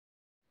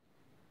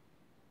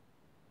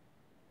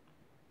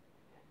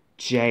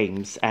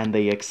James and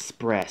the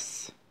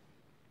Express.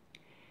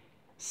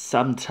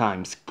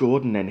 Sometimes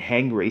Gordon and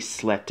Henry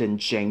slept in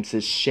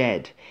James's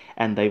shed,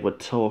 and they would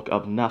talk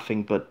of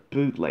nothing but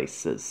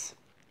bootlaces.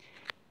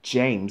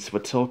 James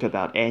would talk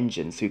about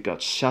engines who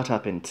got shut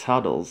up in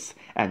tunnels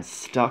and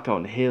stuck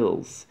on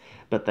hills,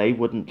 but they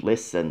wouldn't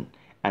listen,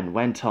 and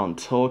went on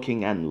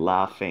talking and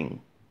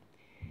laughing.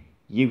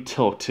 "You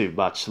talk too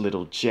much,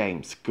 little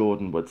James,"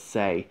 Gordon would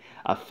say.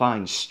 "A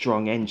fine,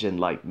 strong engine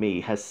like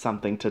me has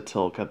something to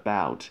talk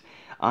about.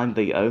 I'm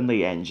the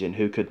only engine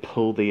who could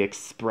pull the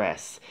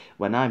Express.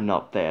 When I'm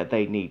not there,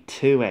 they need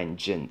two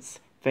engines.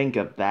 Think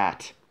of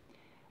that.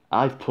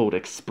 I've pulled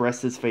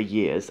expresses for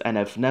years and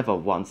have never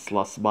once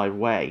lost my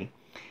way.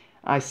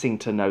 I seem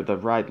to know the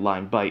right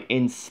line by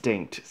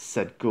instinct,"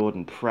 said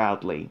Gordon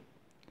proudly.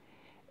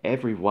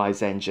 Every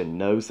wise engine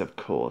knows, of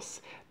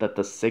course, that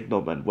the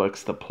signalman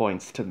works the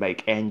points to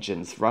make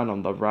engines run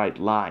on the right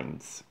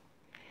lines.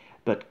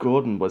 But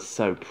Gordon was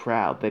so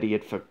proud that he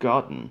had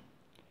forgotten.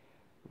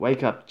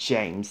 "Wake up,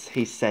 James,"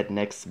 he said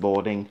next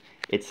morning.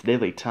 "It's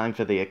nearly time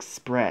for the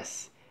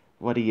Express.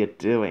 What are you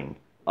doing?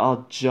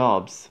 Odd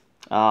jobs.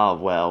 Ah,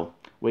 well,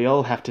 we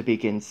all have to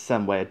begin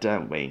somewhere,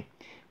 don't we?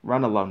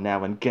 Run along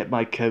now and get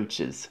my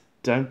coaches.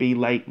 Don't be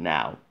late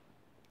now."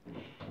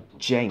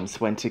 James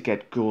went to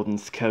get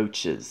Gordon's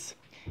coaches.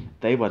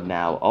 They were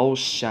now all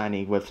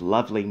shiny with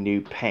lovely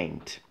new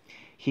paint.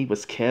 He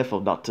was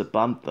careful not to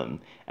bump them,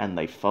 and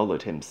they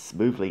followed him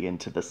smoothly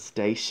into the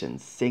station,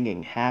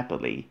 singing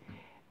happily,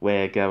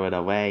 "We're going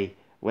away,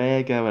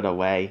 we're going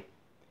away."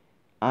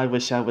 "I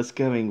wish I was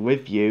going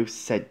with you,"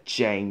 said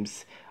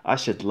James. "I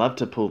should love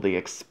to pull the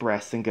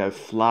Express and go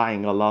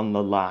flying along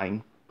the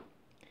line."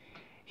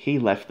 He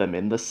left them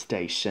in the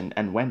station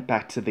and went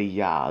back to the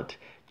yard,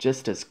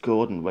 just as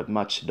Gordon, with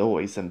much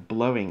noise and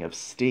blowing of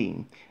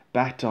steam,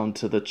 backed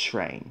onto the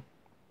train.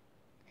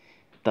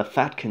 The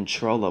Fat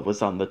Controller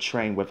was on the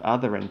train with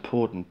other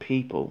important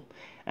people,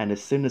 and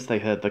as soon as they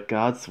heard the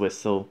guard's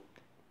whistle,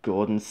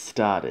 Gordon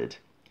started.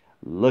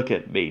 Look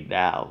at me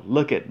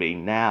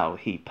now,"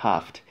 he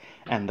puffed,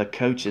 and the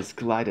coaches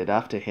glided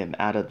after him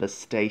out of the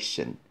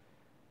station.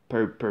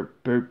 "Poop,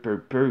 poop, poop,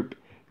 poop, poop.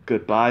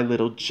 Goodbye,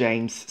 little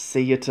James.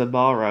 See you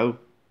tomorrow."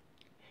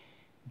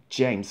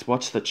 James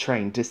watched the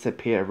train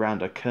disappear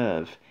round a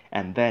curve,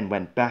 and then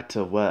went back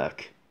to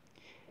work.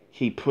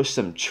 He pushed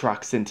some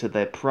trucks into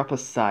their proper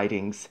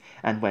sidings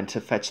and went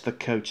to fetch the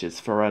coaches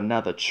for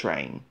another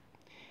train.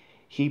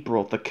 He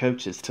brought the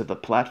coaches to the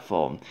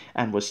platform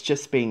and was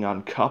just being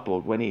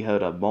uncoupled when he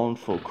heard a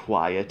mournful,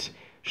 quiet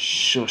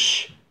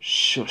shush,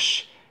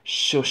 shush,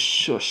 shush,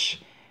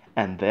 shush,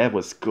 and there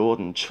was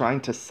Gordon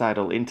trying to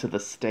sidle into the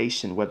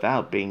station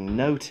without being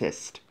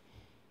noticed.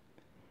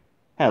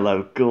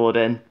 "Hello,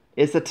 Gordon.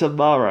 Is it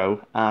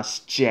tomorrow?"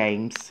 asked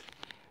James.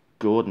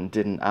 Gordon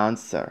didn't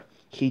answer.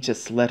 He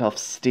just let off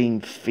steam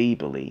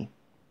feebly.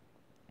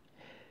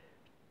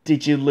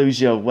 "Did you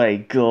lose your way,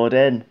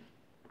 Gordon?"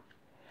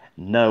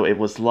 "No, it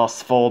was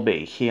lost for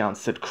me," he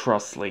answered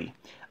crossly.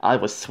 "I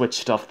was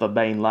switched off the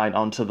main line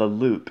onto the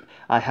loop.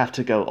 I have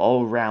to go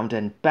all round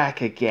and back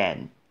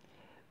again."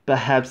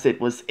 "Perhaps it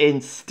was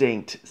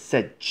instinct,"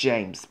 said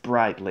James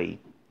brightly.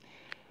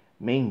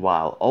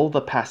 Meanwhile, all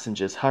the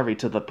passengers hurried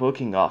to the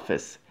booking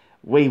office.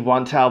 "We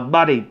want our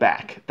money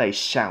back," they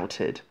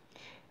shouted.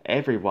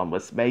 Everyone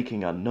was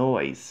making a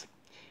noise.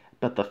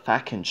 But the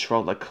Fat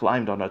Controller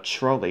climbed on a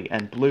trolley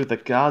and blew the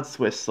guard's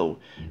whistle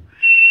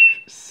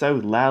so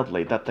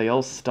loudly that they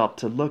all stopped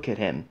to look at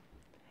him.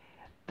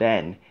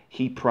 Then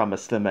he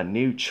promised them a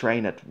new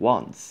train at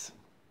once.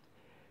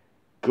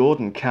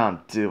 "Gordon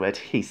can't do it,"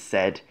 he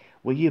said.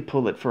 "Will you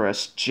pull it for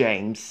us,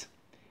 James?"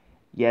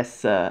 "Yes,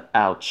 sir,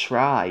 I'll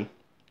try."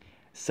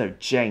 So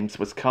James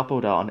was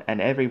coupled on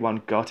and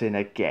everyone got in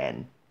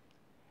again.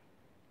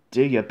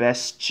 "Do your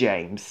best,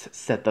 James,"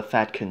 said the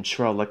Fat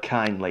Controller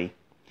kindly.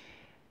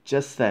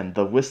 Just then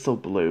the whistle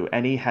blew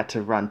and he had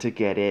to run to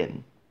get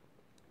in.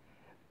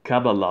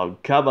 Come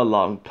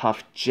along,"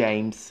 puffed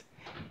James.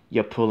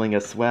 You're pulling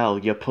us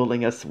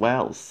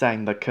well,"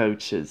 sang the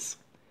coaches.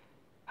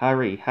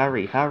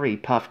 Hurry,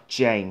 puffed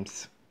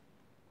James.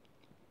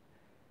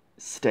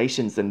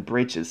 Stations and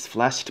bridges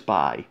flashed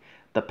by.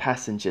 The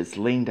passengers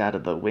leaned out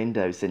of the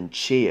windows and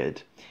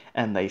cheered,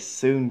 and they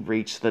soon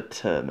reached the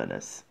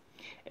terminus.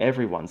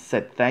 Everyone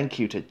said thank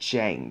you to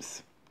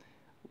James.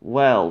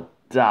 "Well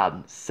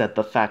done," said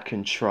the Fat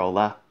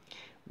Controller.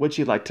 "Would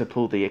you like to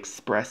pull the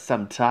Express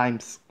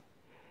sometimes?"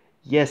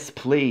 "Yes,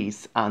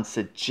 please,"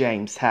 answered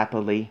James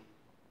happily.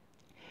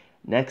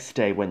 Next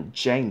day when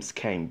James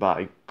came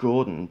by,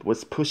 Gordon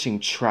was pushing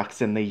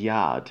trucks in the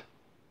yard.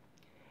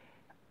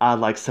 "I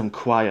like some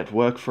quiet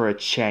work for a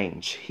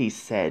change," he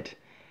said.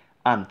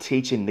 "I'm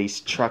teaching these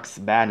trucks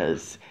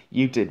manners.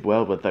 You did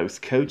well with those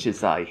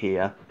coaches, I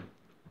hear."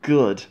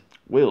 "Good.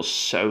 We'll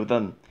show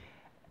them."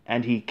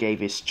 And he gave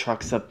his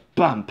trucks a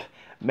bump,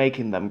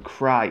 making them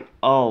cry,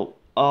 "Oh,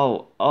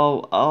 oh,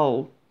 oh,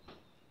 oh."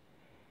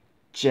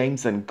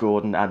 James and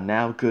Gordon are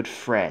now good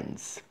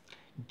friends.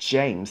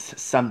 James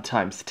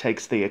sometimes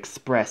takes the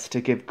Express to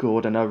give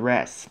Gordon a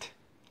rest.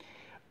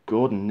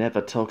 Gordon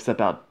never talks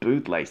about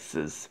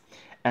bootlaces,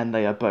 and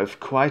they are both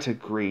quite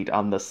agreed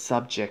on the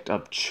subject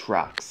of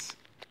trucks.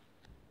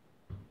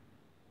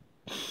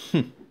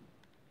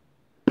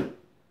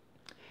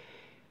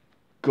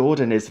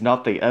 Gordon is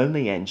not the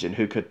only engine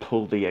who could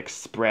pull the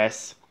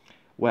express.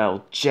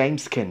 Well,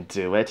 James can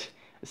do it,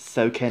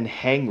 so can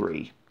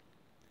Henry.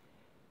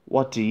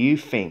 What do you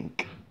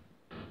think?